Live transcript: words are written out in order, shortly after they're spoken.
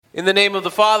In the name of the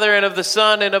Father, and of the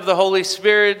Son, and of the Holy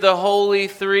Spirit, the Holy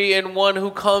Three in One, who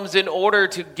comes in order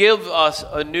to give us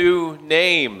a new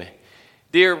name.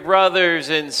 Dear brothers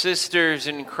and sisters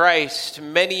in Christ,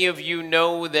 many of you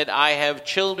know that I have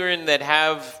children that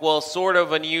have, sort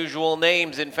of unusual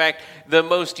names. In fact, the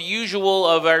most usual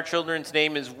of our children's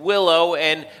name is Willow,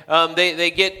 and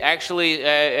they get actually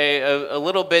a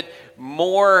little bit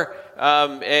more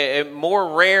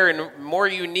rare and more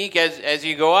unique as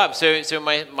you go up. So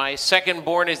my second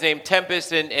born is named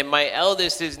Tempest, and my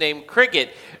eldest is named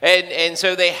Cricket. And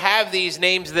so they have these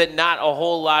names that not a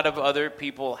whole lot of other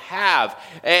people have.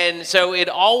 And so it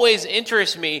always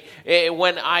interests me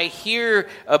when I hear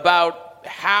about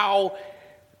how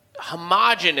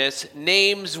homogeneous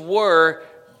names were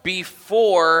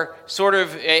before sort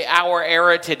of our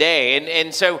era today.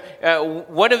 And so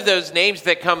one of those names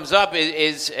that comes up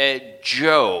is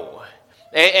Joe.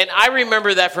 And I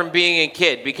remember that from being a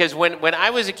kid, because when I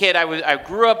was a kid, I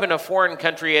grew up in a foreign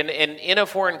country, and in a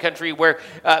foreign country where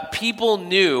people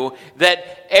knew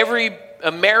that every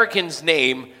American's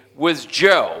name was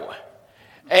Joe.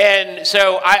 And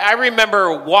so I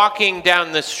remember walking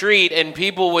down the street and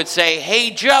people would say, "Hey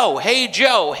Joe, hey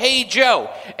Joe, hey Joe."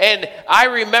 And I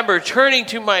remember turning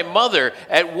to my mother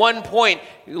at one point,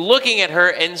 looking at her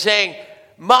and saying,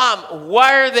 "Mom,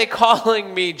 why are they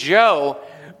calling me Joe?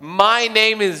 My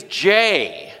name is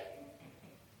Jay."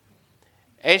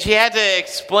 And she had to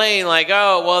explain,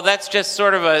 that's just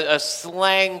sort of a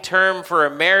slang term for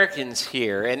Americans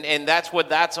here, and that's what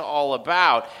that's all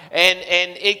about. And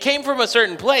it came from a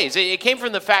certain place. It came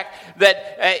from the fact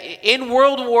that in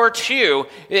World War II,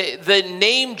 the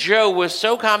name Joe was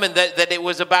so common that it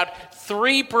was about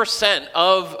 3%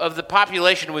 of the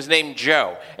population was named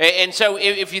Joe. And so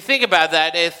if you think about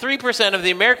that, 3% of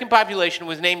the American population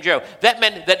was named Joe. That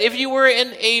meant that if you were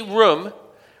in a room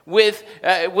with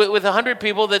 100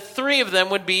 people, that 3 of them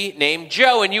would be named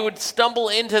Joe, and you would stumble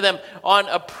into them on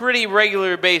a pretty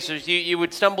regular basis. You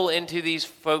would stumble into these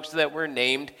folks that were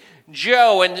named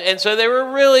Joe, and so they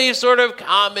were really sort of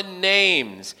common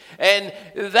names. And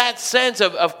that sense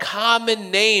of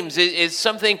common names is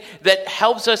something that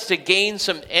helps us to gain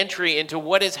some entry into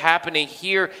what is happening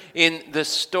here in the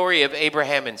story of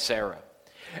Abraham and Sarah.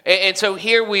 And so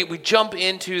here we jump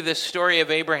into the story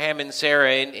of Abraham and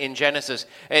Sarah in Genesis.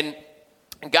 And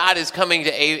God is coming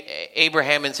to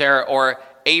Abraham and Sarah, or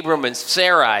Abram and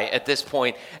Sarai at this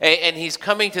point. And he's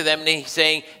coming to them and he's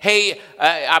saying, "Hey,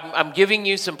 I'm giving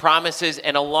you some promises.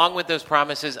 And along with those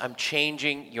promises, I'm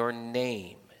changing your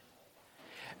name."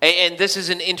 And this is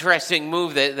an interesting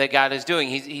move that God is doing.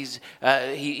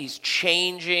 He's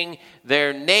changing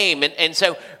their name. And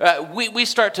so we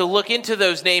start to look into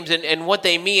those names and what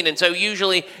they mean. And so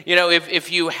usually,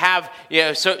 if you have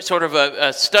sort of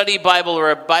a study Bible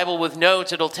or a Bible with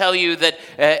notes, it'll tell you that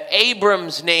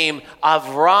Abram's name,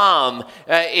 Avram,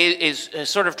 is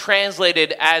sort of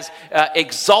translated as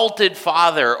exalted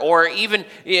father, or even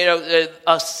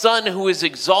a son who is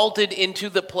exalted into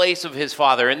the place of his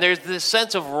father. And there's this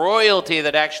sense of royalty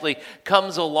that actually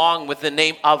comes along with the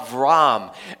name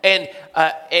Avram. And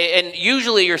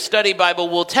usually your study Bible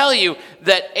will tell you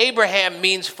that Abraham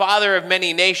means father of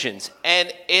many nations,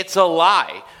 and it's a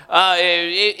lie.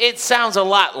 It sounds a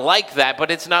lot like that, but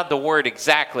it's not the word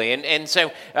exactly. And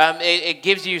so it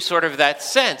gives you sort of that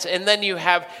sense. And then you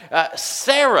have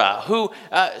Sarah, who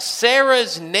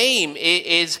Sarah's name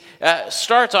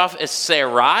starts off as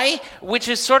Sarai, which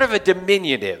is sort of a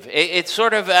diminutive. It's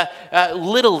sort of a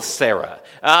little Sarah.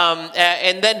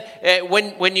 And then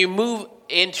when you move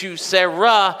into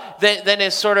Sarah, then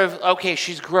it's sort of, okay,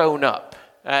 she's grown up.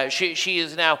 She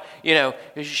is now,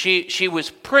 she was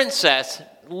princess,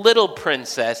 little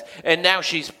princess, and now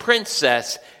she's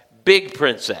princess, big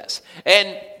princess.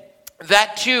 And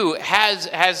that too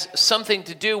has something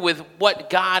to do with what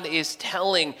God is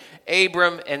telling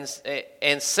Abram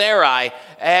and Sarai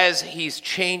as he's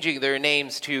changing their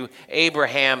names to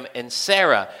Abraham and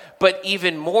Sarah. But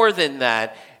even more than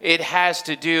that, it has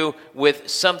to do with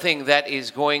something that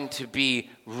is going to be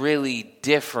really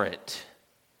different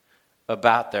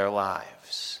about their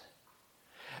lives.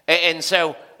 And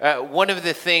so one of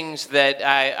the things that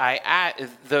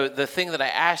the thing that I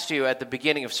asked you at the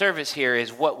beginning of service here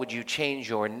is, what would you change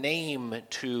your name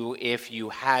to if you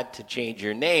had to change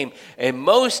your name? And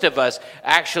most of us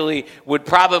actually would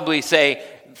probably say,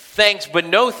 "Thanks, but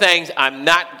no thanks, I'm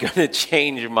not going to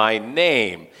change my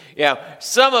name."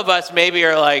 Some of us maybe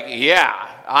are like, "Yeah,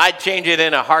 I'd change it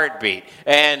in a heartbeat.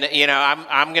 And,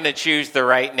 I'm going to choose the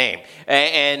right name.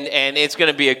 And it's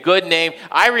going to be a good name.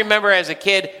 I remember as a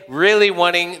kid really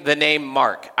wanting the name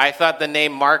Mark. I thought the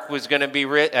name Mark was going to be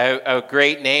a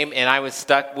great name, and I was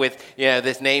stuck with,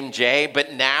 this name Jay.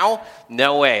 But now,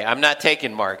 no way. I'm not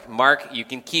taking Mark. Mark, you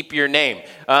can keep your name.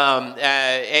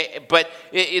 But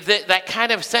that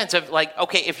kind of sense of like,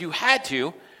 okay, if you had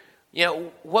to,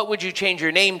 what would you change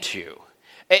your name to?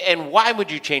 And why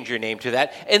would you change your name to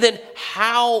that? And then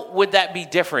how would that be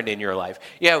different in your life?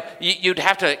 You'd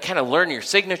have to kind of learn your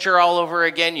signature all over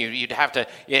again. You'd have to,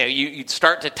 you'd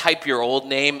start to type your old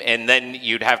name, and then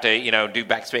you'd have to, do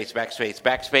backspace, backspace,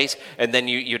 backspace. And then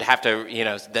you'd have to,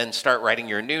 then start writing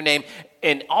your new name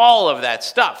and all of that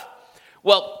stuff.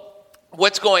 Well,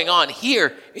 what's going on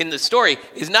here in the story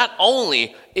is not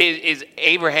only is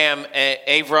Abram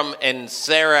and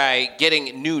Sarai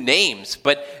getting new names,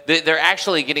 but they're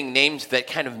actually getting names that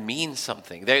kind of mean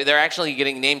something. They're actually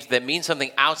getting names that mean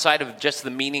something outside of just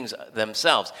the meanings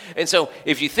themselves. And so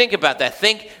if you think about that,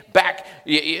 think back,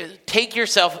 take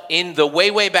yourself in the way,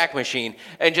 way back machine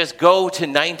and just go to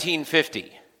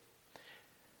 1950.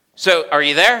 So are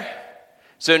you there?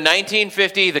 So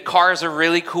 1950, the cars are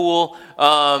really cool.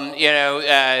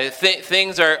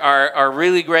 Things are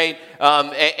really great.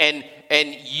 And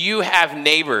you have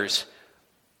neighbors,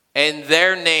 and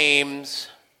their names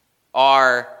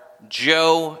are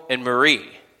Joe and Marie.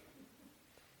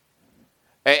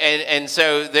 And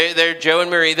so they're Joe and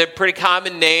Marie. They're pretty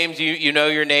common names. You know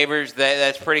your neighbors.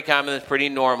 That's pretty common. That's pretty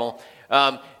normal.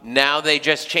 Now they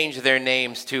just changed their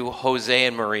names to Jose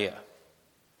and Maria.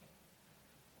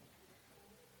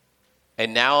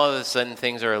 And now all of a sudden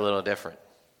things are a little different.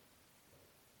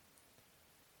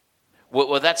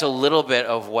 Well, that's a little bit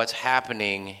of what's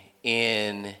happening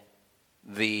in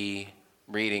the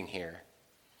reading here.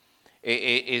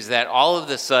 Is that all of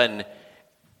a sudden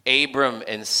Abram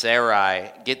and Sarai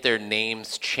get their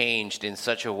names changed in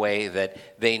such a way that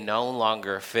they no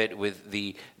longer fit with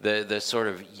the sort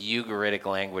of Ugaritic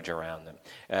language around them.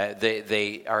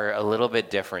 They are a little bit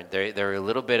different. They're a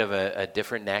little bit of a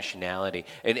different nationality.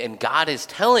 And God is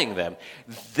telling them,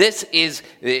 this is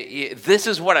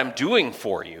what I'm doing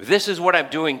for you. This is what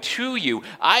I'm doing to you.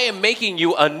 I am making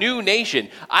you a new nation.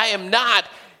 I am not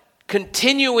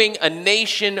continuing a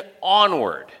nation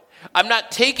onward. I'm not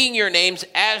taking your names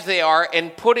as they are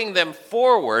and putting them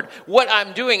forward. What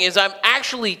I'm doing is I'm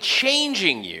actually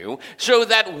changing you so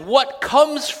that what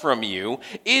comes from you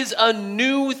is a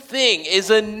new thing,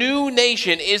 is a new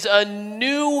nation, is a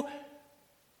new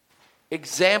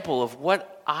example of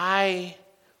what I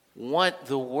want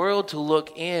the world to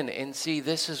look in and see.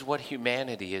 This is what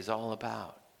humanity is all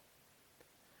about.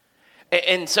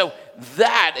 And so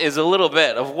that is a little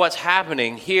bit of what's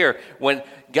happening here when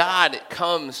God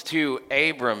comes to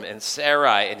Abram and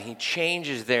Sarai and he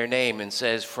changes their name and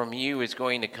says, from you is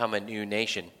going to come a new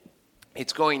nation.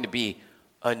 It's going to be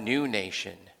a new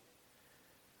nation.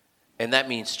 And that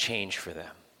means change for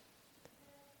them.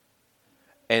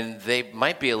 And they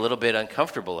might be a little bit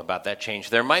uncomfortable about that change.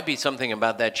 There might be something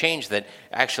about that change that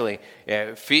actually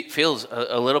feels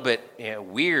a little bit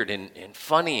weird and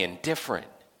funny and different.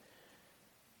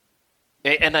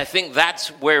 And I think that's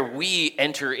where we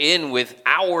enter in with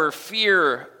our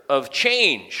fear of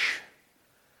change.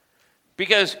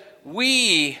 Because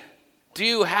we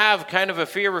do have kind of a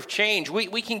fear of change.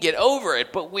 We can get over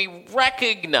it, but we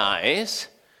recognize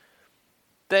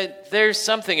that there's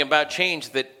something about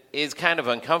change that is kind of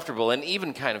uncomfortable and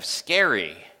even kind of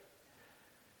scary.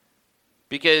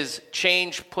 Because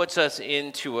change puts us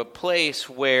into a place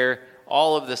where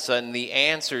all of a sudden the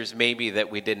answers maybe that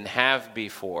we didn't have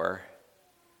before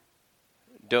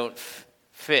don't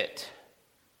fit.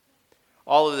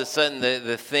 All of a sudden,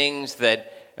 the things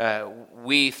that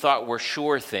we thought were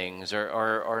sure things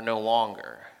are no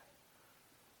longer.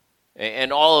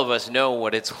 And all of us know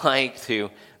what it's like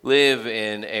to live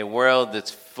in a world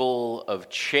that's full of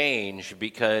change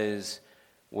because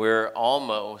we're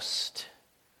almost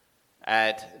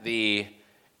at the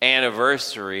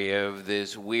anniversary of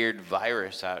this weird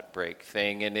virus outbreak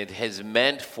thing, and it has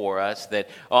meant for us that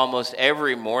almost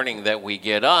every morning that we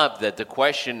get up, that the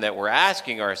question that we're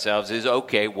asking ourselves is,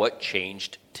 okay, what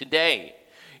changed today?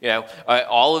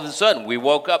 All of a sudden we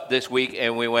woke up this week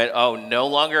and we went, oh, no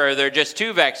longer are there just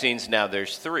 2 vaccines, now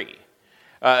there's 3.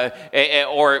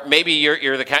 Or maybe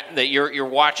you're the kind that you're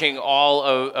watching all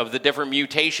of the different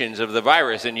mutations of the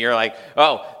virus, and you're like,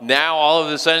 oh, now all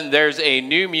of a sudden there's a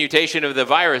new mutation of the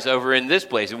virus over in this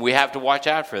place, and we have to watch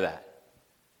out for that.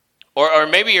 Or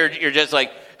maybe you're just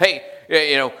like, hey,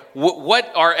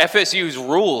 what are FSU's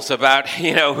rules about,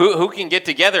 who can get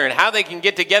together and how they can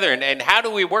get together and how do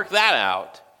we work that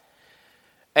out?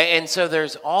 And so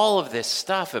there's all of this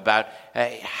stuff about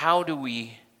how do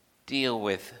we deal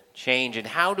with change and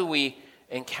how do we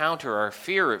encounter our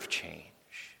fear of change.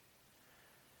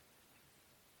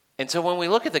 And so when we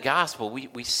look at the gospel,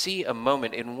 we see a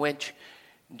moment in which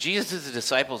Jesus'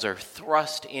 disciples are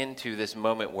thrust into this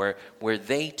moment where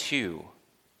they too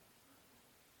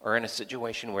are in a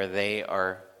situation where they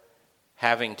are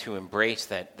having to embrace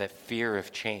that fear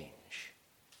of change.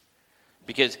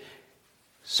 Because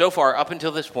so far, up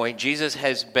until this point, Jesus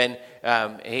has been,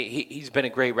 he's been a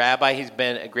great rabbi, he's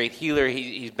been a great healer,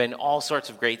 he's been all sorts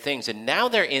of great things. And now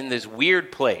they're in this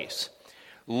weird place,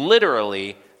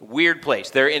 literally weird place.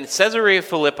 They're in Caesarea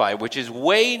Philippi, which is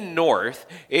way north.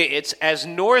 It's as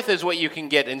north as what you can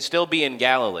get and still be in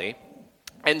Galilee.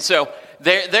 And so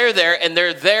they're there, and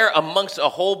they're there amongst a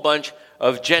whole bunch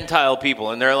of Gentile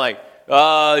people. And they're like,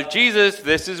 Jesus,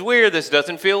 this is weird. This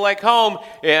doesn't feel like home.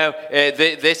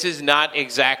 This is not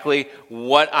exactly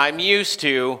what I'm used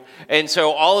to. And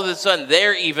so all of a sudden,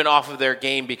 they're even off of their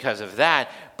game because of that.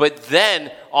 But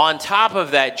then, on top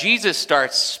of that, Jesus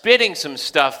starts spitting some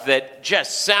stuff that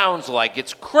just sounds like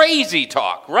it's crazy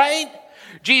talk, right?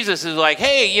 Jesus is like,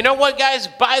 hey, you know what, guys?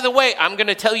 By the way, I'm going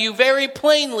to tell you very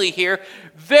plainly here,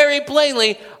 very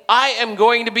plainly, I am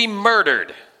going to be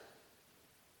murdered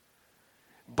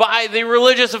by the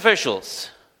religious officials.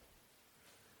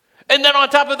 And then on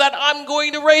top of that, I'm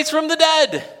going to raise from the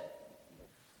dead.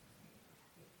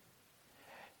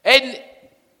 And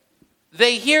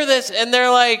they hear this and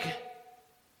they're like,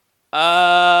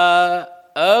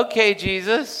 okay,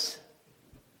 Jesus.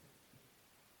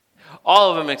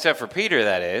 All of them except for Peter,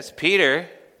 that is. Peter,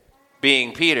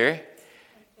 being Peter,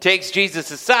 takes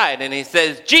Jesus aside and he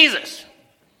says, Jesus,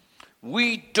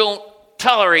 we don't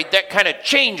tolerate that kind of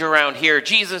change around here,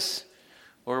 Jesus.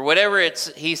 Or whatever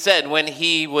he said when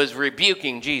he was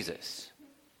rebuking Jesus.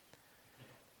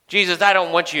 Jesus, I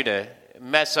don't want you to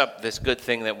mess up this good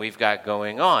thing that we've got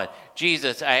going on.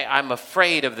 Jesus, I'm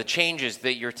afraid of the changes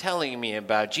that you're telling me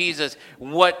about. Jesus,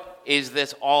 what is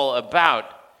this all about?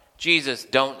 Jesus,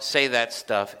 don't say that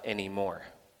stuff anymore.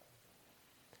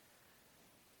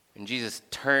 And Jesus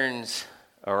turns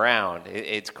around.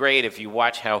 It's great if you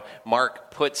watch how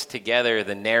Mark puts together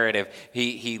the narrative.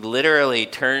 He literally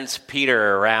turns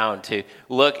Peter around to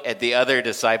look at the other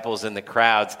disciples in the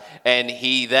crowds, and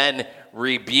he then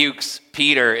rebukes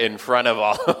Peter in front of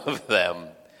all of them.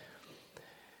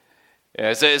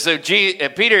 So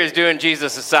Peter is doing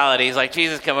Jesus a solid. He's like,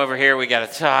 Jesus, come over here. We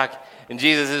got to talk. And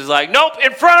Jesus is like, nope,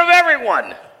 in front of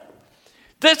everyone.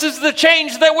 This is the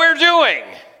change that we're doing.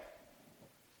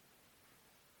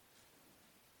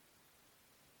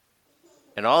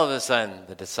 And all of a sudden,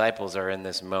 the disciples are in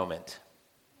this moment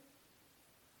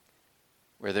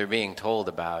where they're being told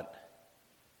about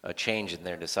a change in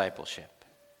their discipleship.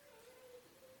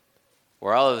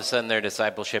 Where all of a sudden their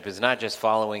discipleship is not just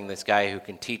following this guy who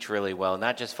can teach really well,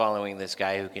 not just following this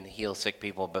guy who can heal sick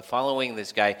people, but following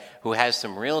this guy who has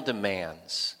some real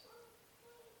demands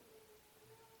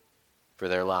for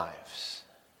their lives.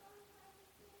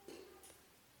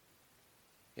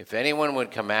 If anyone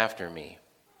would come after me,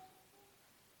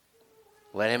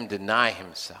 let him deny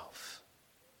himself.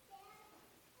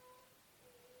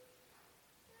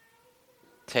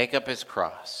 Take up his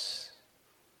cross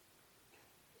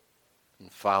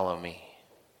and follow me.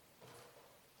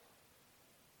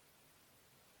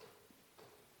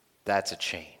 That's a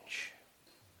change.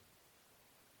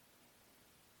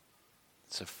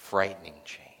 It's a frightening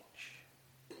change.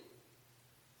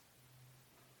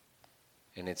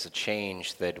 And it's a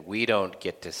change that we don't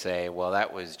get to say, well,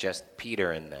 that was just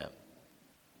Peter and them.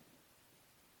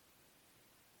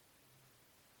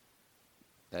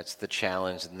 That's the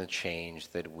challenge and the change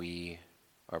that we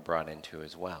are brought into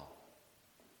as well.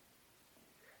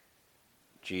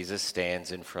 Jesus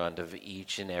stands in front of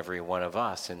each and every one of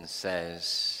us and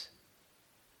says,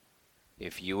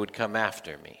 if you would come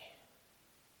after me,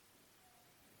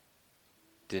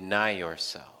 deny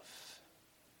yourself.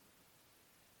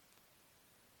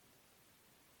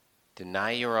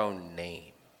 Deny your own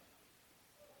name.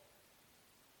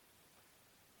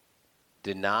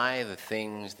 Deny the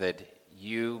things that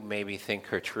you maybe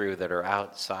think are true that are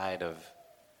outside of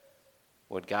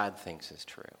what God thinks is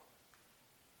true.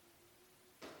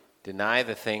 Deny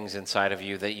the things inside of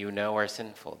you that you know are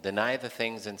sinful. Deny the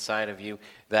things inside of you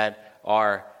that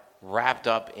are wrapped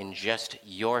up in just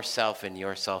yourself and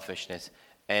your selfishness,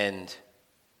 and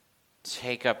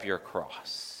take up your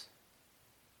cross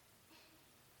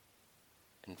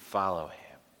and follow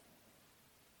him.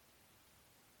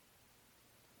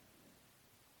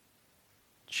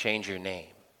 change your name.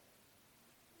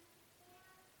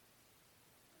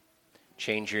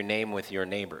 Change your name with your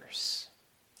neighbors.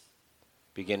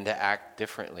 Begin to act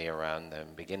differently around them.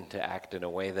 Begin to act in a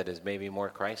way that is maybe more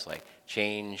Christ-like.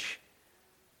 Change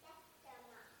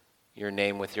your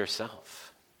name with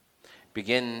yourself.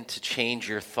 Begin to change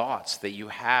your thoughts that you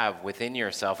have within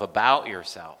yourself about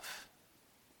yourself.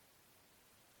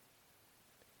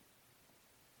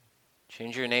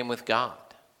 Change your name with God.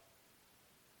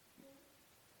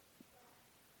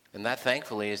 And that,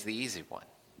 thankfully, is the easy one.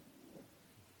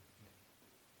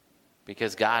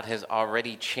 Because God has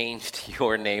already changed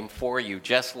your name for you,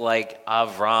 just like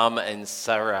Avram and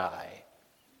Sarai.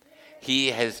 He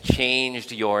has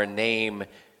changed your name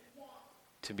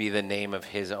to be the name of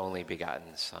his only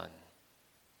begotten Son.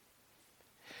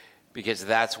 Because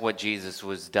that's what Jesus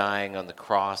was dying on the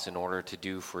cross in order to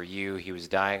do for you. He was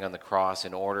dying on the cross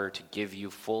in order to give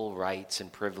you full rights and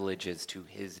privileges to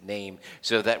his name,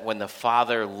 so that when the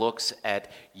Father looks at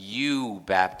you,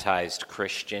 baptized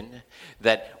Christian,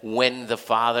 that when the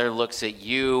Father looks at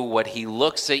you, what he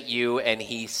looks at you and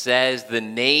he says, the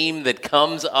name that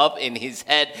comes up in his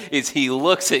head is he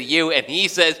looks at you and he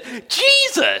says,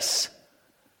 Jesus!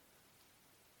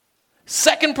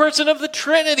 Second person of the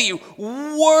Trinity,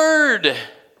 Word,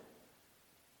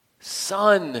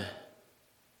 Son,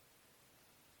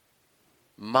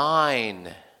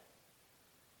 mine,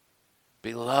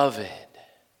 beloved.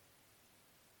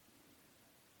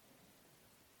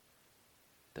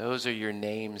 Those are your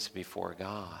names before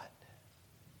God.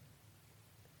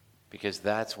 Because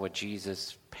that's what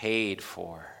Jesus paid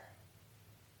for.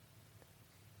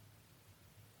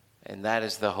 And that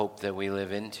is the hope that we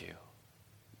live into.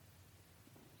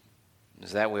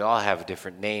 Is that we all have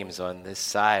different names on this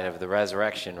side of the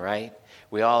resurrection, right?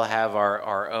 We all have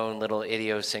our own little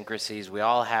idiosyncrasies. We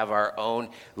all have our own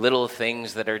little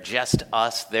things that are just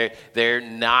us. They're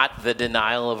not the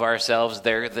denial of ourselves.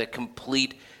 They're the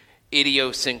complete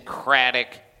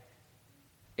idiosyncratic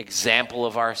example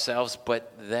of ourselves.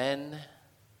 But then,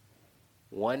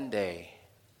 one day,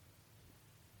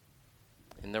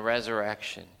 in the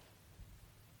resurrection,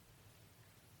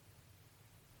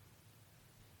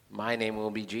 my name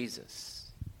will be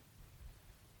Jesus.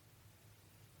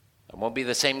 I won't be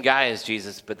the same guy as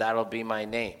Jesus, but that'll be my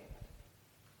name.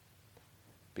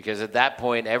 Because at that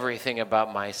point, everything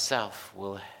about myself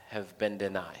will have been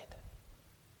denied.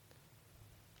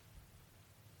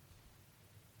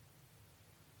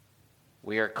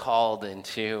 We are called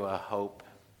into a hope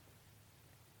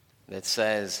that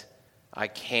says, I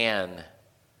can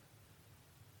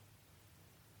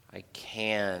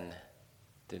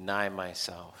deny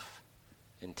myself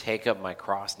and take up my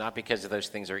cross, not because those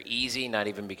things are easy, not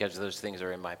even because those things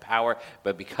are in my power,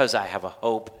 but because I have a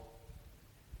hope.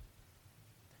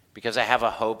 Because I have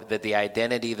a hope that the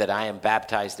identity that I am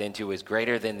baptized into is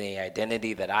greater than the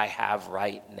identity that I have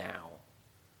right now.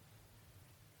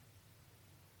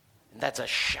 And that's a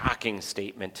shocking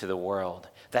statement to the world.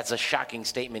 That's a shocking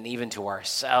statement even to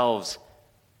ourselves.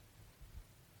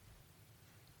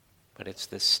 But it's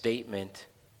the statement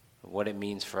of what it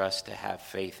means for us to have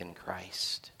faith in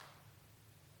Christ.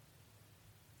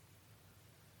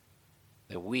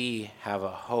 That we have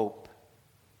a hope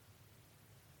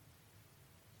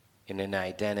in an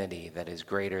identity that is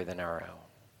greater than our own.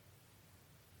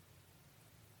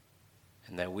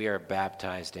 And that we are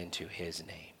baptized into his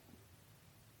name.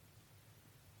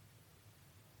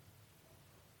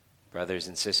 Brothers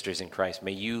and sisters in Christ,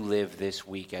 may you live this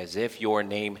week as if your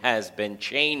name has been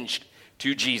changed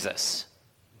to Jesus.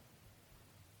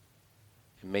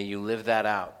 And may you live that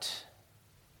out,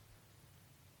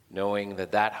 knowing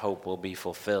that that hope will be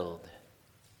fulfilled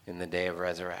in the day of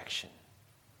resurrection.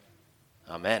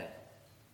 Amen.